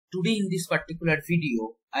Today in this particular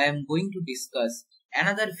video, I am going to discuss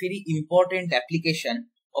another very important application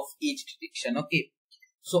of edge detection. Okay.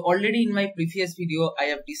 So already in my previous video, I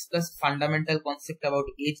have discussed fundamental concept about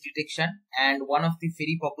edge detection, and one of the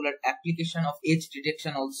very popular application of edge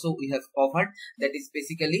detection also we have covered, that is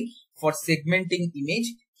basically for segmenting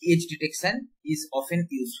image. Edge detection is often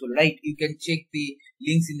useful, right? You can check the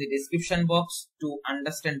links in the description box to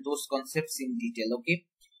understand those concepts in detail. Okay.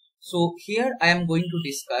 So here I am going to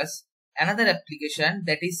discuss another application,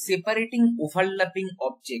 that is separating overlapping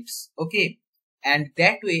objects. Okay. And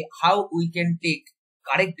that way how we can take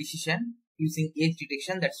correct decision using edge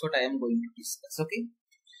detection. That's what I am going to discuss. Okay.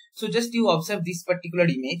 So just you observe this particular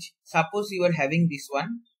image. Suppose you are having this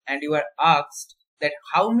one and you are asked that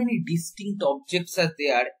how many distinct objects are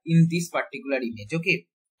there in this particular image. Okay.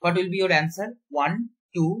 What will be your answer? 1,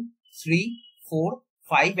 2, 3, 4,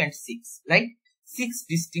 5 and 6. Right? 6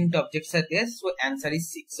 distinct objects are there. So answer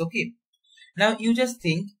is 6. Okay. Now you just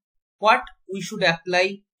think what we should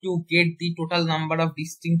apply to get the total number of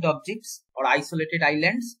distinct objects or isolated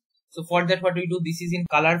islands. So for that, what we do, this is in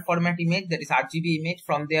color format image, that is RGB image.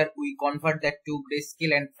 From there we convert that to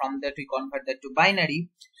grayscale, and from that we convert that to binary.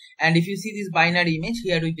 And if you see this binary image,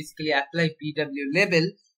 here we basically apply BW label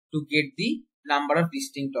to get the number of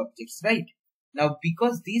distinct objects, right? Now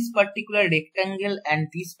because this particular rectangle and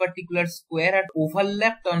this particular square are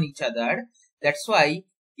overlapped on each other, that's why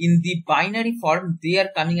in the binary form they are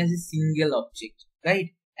coming as a single object,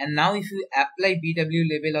 right? And now if you apply BW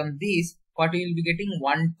label on this, what you will be getting?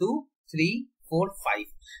 1, 2, 3, 4, 5.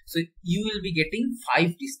 So you will be getting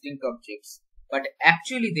 5 distinct objects. But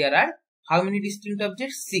actually there are how many distinct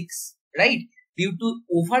objects? 6, right? Due to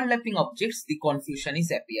overlapping objects, the confusion is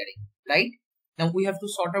appearing, right? Now we have to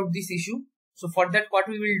sort out this issue. So for that, what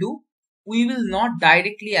we will do? We will not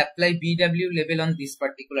directly apply BW label on this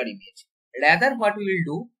particular image. Rather, what we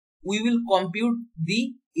will do? We will compute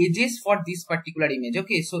the edges for this particular image.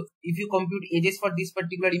 Okay, so if you compute edges for this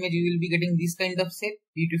particular image, you will be getting this kind of shape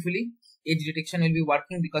beautifully. Edge detection will be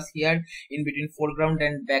working because here in between foreground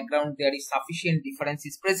and background there is sufficient difference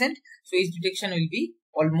is present. So edge detection will be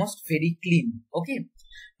almost very clean. Okay,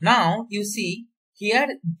 now you see here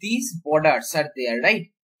these borders are there,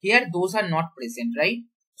 right? Here those are not present, right?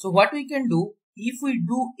 So what we can do, if we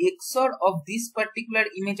do XOR of this particular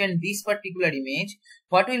image and this particular image,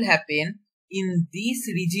 what will happen in this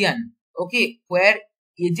region, okay, where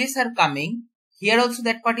edges are coming, here also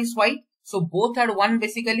that part is white, so both are 1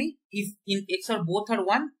 basically. If in XOR both are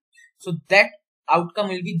 1, so that outcome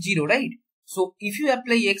will be 0, right? So if you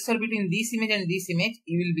apply XOR between this image and this image,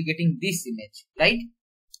 you will be getting this image, right?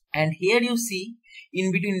 And here you see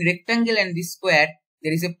in between rectangle and this square,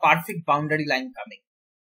 there is a perfect boundary line coming,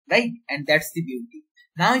 right? And that's the beauty.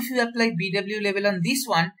 Now if you apply BW label on this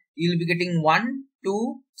one, you will be getting 1,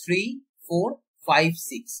 2, 3, 4, 5,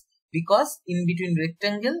 6. Because in between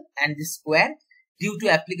rectangle and the square, due to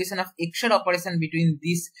application of XOR operation between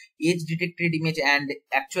this edge detected image and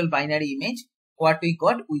actual binary image, what we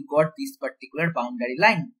got? We got this particular boundary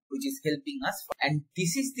line, which is helping us. And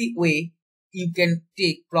this is the way you can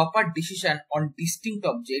take proper decision on distinct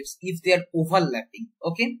objects if they are overlapping.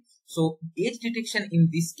 Okay. So edge detection in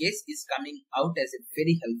this case is coming out as a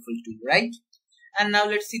very helpful tool, right? And now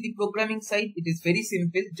let's see the programming side. It is very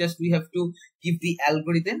simple. Just we have to give the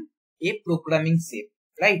algorithm a programming shape,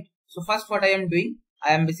 right? So first what I am doing,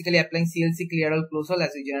 I am basically applying CLC clear all close all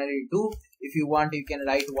as we generally do. If you want, you can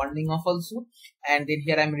write warning off also. And then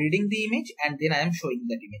here I am reading the image and then I am showing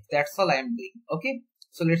that image. That's all I am doing. Okay.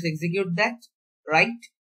 So let's execute that, right?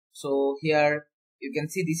 So here you can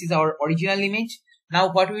see this is our original image.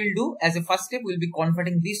 Now what we will do as a first step, we will be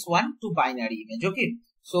converting this one to binary image. Okay.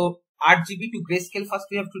 So RGB to grayscale first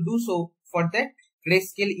we have to do. So for that,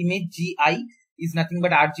 grayscale image GI is nothing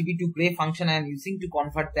but RGB to gray function I am using to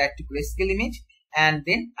convert that to grayscale image, and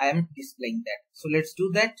then I am displaying that. So let's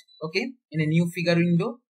do that. Okay, in a new figure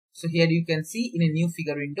window. So here you can see in a new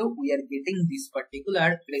figure window we are getting this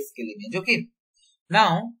particular grayscale image. Okay,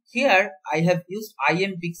 now here I have used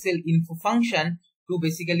IMPixelInfo function to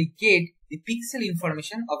basically get the pixel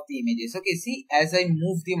information of the images. Okay, see as I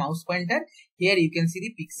move the mouse pointer, here you can see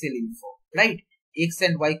the pixel info, right? X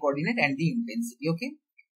and Y coordinate and the intensity. Okay,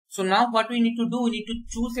 so now what we need to do, we need to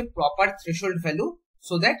choose a proper threshold value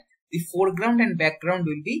so that the foreground and background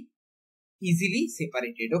will be easily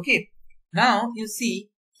separated. Okay, now you see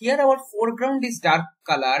here our foreground is dark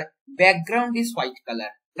color, background is white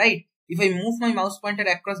color, right? If I move my mouse pointer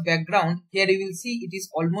across background, here you will see it is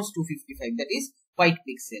almost 255, that is white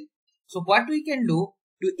pixel. So what we can do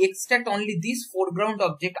to extract only this foreground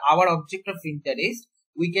object, our object of interest,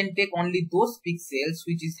 we can take only those pixels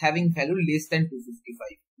which is having value less than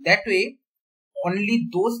 255. That way, only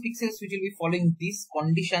those pixels which will be following this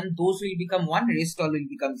condition, those will become 1, rest all will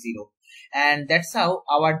become 0. And that's how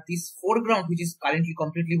our this foreground, which is currently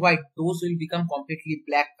completely white, those will become completely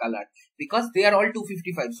black color, because they are all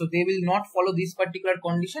 255. So they will not follow this particular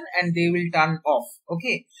condition and they will turn off.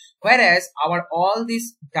 Okay. Whereas our all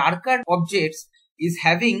these darker objects is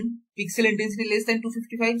having pixel intensity less than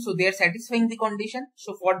 255. So they are satisfying the condition.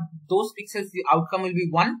 So for those pixels, the outcome will be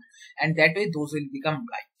 1, and that way those will become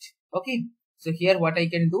bright. Okay. So here what I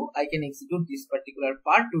can do, I can execute this particular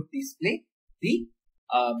part to display the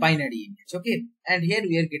binary image. Okay. And here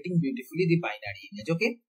we are getting beautifully the binary image.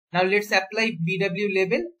 Okay. Now let's apply BW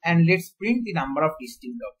label and let's print the number of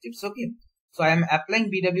distinct objects. Okay. So I am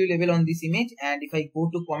applying BW label on this image, and if I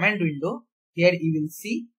go to command window, here you will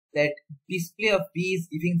see that display of B is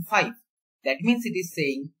giving 5. That means it is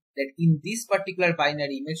saying that in this particular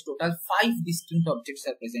binary image, total 5 distinct objects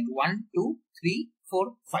are present. 1, 2, 3,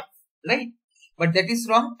 4, 5. Right? But that is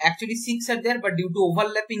wrong. Actually 6 are there, but due to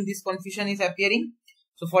overlapping, this confusion is appearing.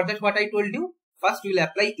 So for that, what I told you, first we will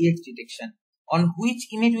apply edge detection. On which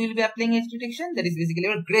image we will be applying edge detection? That is basically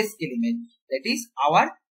our grayscale image. That is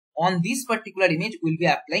our, on this particular image, we will be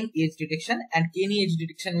applying edge detection, and any edge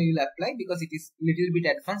detection we will apply because it is little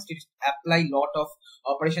bit advanced. It apply lot of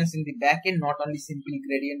operations in the back end, not only simply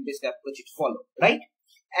gradient based approach it follow, right?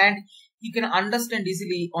 And you can understand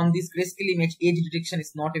easily on this grayscale image, edge detection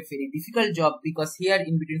is not a very difficult job, because here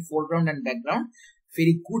in between foreground and background,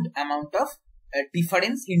 very good amount of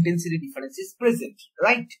intensity difference is present,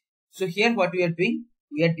 right? So here what we are doing,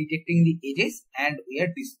 we are detecting the edges and we are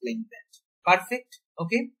displaying that. Perfect.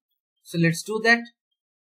 Okay. So let's do that.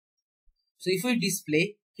 So if we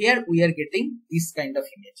display, here we are getting this kind of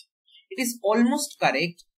image. It is almost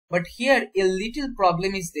correct, but here a little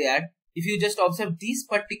problem is there. If you just observe this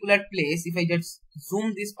particular place, if I just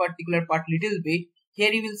zoom this particular part little bit,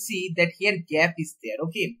 here you will see that here gap is there.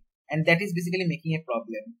 Okay. And that is basically making a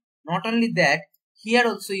problem. Not only that, here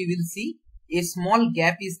also you will see a small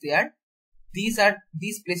gap is there. These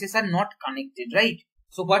places are not connected, right?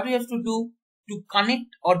 So what we have to do to connect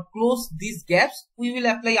or close these gaps, we will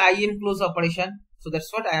apply IM close operation. So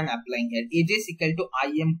that's what I am applying here. Edges equal to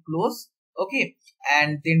IM close. Okay.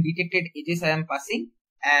 And then detected edges I am passing,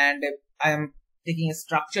 and I am taking a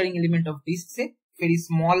structuring element of this, say, very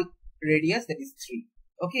small radius, that is 3.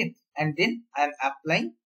 Okay. And then I am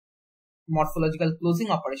applying morphological closing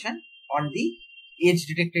operation on the edge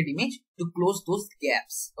detected image to close those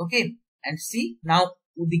gaps. Okay. And see, now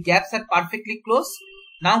the gaps are perfectly closed.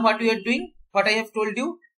 Now what we are doing, what I have told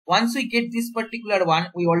you, once we get this particular one,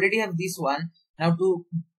 we already have this one. Now to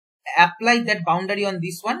apply that boundary on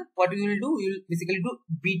this one, what we will do, we will basically do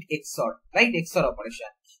bit XOR, right? XOR operation.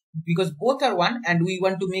 Because both are 1 and we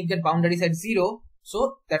want to make that boundaries at 0.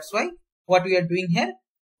 So that's why what we are doing here,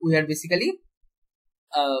 we are basically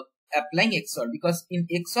applying XOR, because in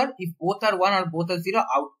XOR, if both are 1 or both are 0,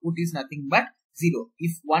 output is nothing but 0.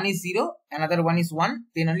 If one is 0, another one is 1,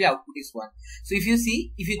 then only output is 1. So if you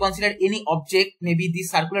see, if you consider any object, maybe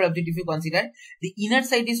this circular object, if you consider, the inner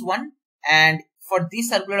side is 1, and for this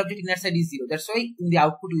circular object, inner side is 0. That's why in the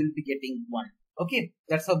output you will be getting 1. Okay,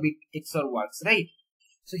 that's how bit XOR works, right?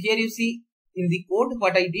 So here you see in the code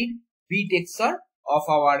what I did, bit XOR of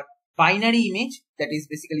our binary image, that is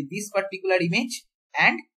basically this particular image,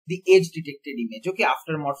 and the edge detected image. Okay,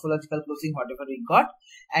 after morphological closing, whatever we got,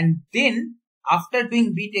 and then after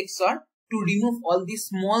doing bit XOR, to remove all these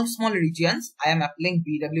small regions, I am applying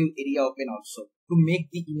BW area open also to make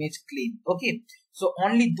the image clean. Okay, so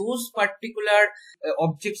only those particular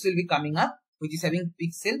objects will be coming up which is having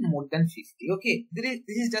pixel more than 50. Okay, this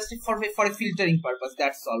is just for a filtering purpose,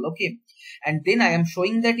 that's all. Okay, and then I am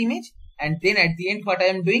showing that image, and then at the end what I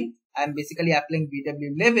am doing, I am basically applying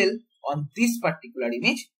BW level on this particular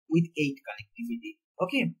image with 8 connectivity.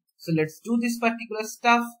 Okay, so let's do this particular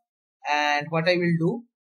stuff. And what I will do,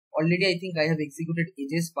 already I think I have executed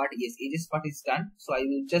edges part. Yes, edges part is done. So I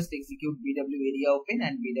will just execute BW area open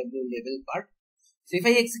and BW level part. So if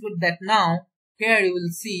I execute that now, here you will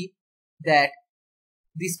see that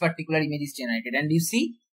this particular image is generated, and you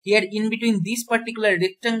see here in between this particular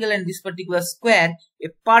rectangle and this particular square, a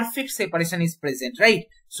perfect separation is present, right?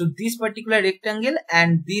 So this particular rectangle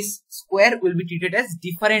and this square will be treated as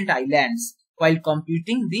different islands while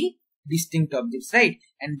computing the distinct objects, right?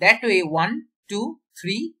 And that way 1, 2,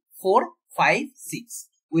 3, 4, 5, 6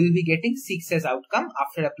 will be getting 6 as outcome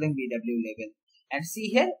after applying BW level. And see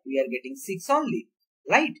here we are getting 6 only,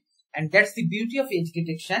 right? And that's the beauty of edge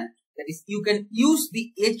detection. That is, you can use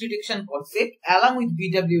the edge detection concept along with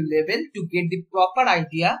BW level to get the proper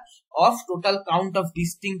idea of total count of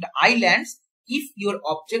distinct islands if your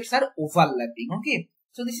objects are overlapping. Okay,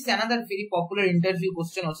 So this is another very popular interview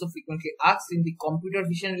question, also frequently asked in the computer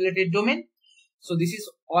vision related domain. So this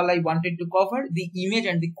is all I wanted to cover. The image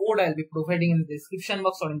and the code I'll be providing in the description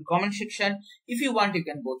box or in the comment section. If you want, you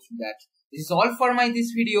can go through that. This is all for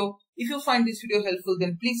this video. If you find this video helpful,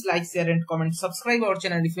 then please like, share and comment. Subscribe our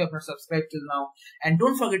channel if you have not subscribed till now. And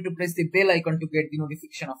don't forget to press the bell icon to get the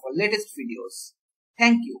notification of our latest videos.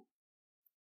 Thank you.